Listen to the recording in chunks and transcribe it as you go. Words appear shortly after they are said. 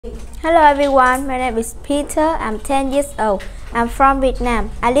Hello everyone, my name is Peter. I'm 10 years old. I'm from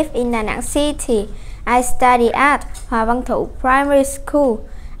Vietnam. I live in Da Nang City. I study at Hòa Văn Thụ Primary School.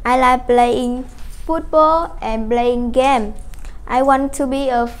 I like playing football and playing games. I want to be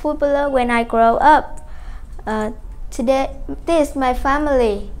a footballer when I grow up. Today, this is my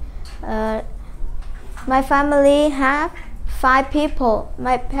family. My family have 5 people.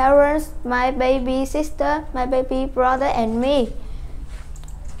 My parents, my baby sister, my baby brother and me.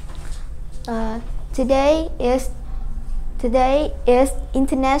 Today is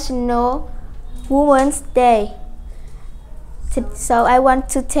International Women's Day. So I want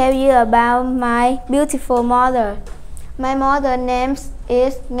to tell you about my beautiful mother. My mother's name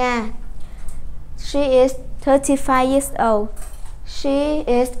is Nga. She is 35 years old. She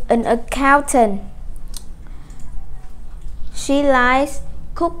is an accountant. She likes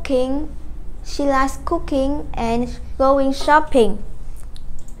cooking. She likes cooking and going shopping.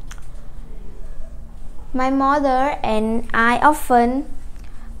 My mother and I often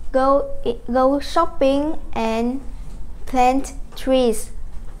go shopping and plant trees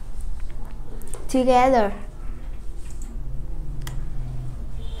together.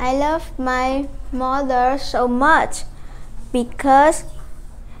 I love my mother so much because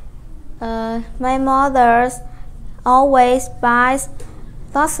my mother always buys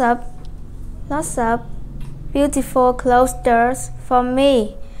lots of beautiful clothes for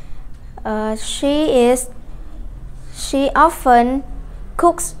me. She often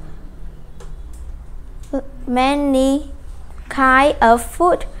cooks many kinds of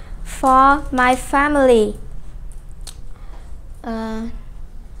food for my family.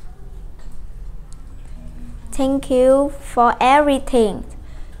 Thank you for everything.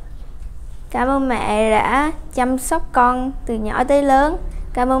 Cảm ơn mẹ đã chăm sóc con từ nhỏ tới lớn.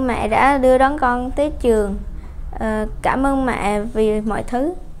 Cảm ơn mẹ đã đưa đón con tới trường. Cảm ơn mẹ vì mọi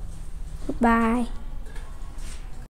thứ. Goodbye.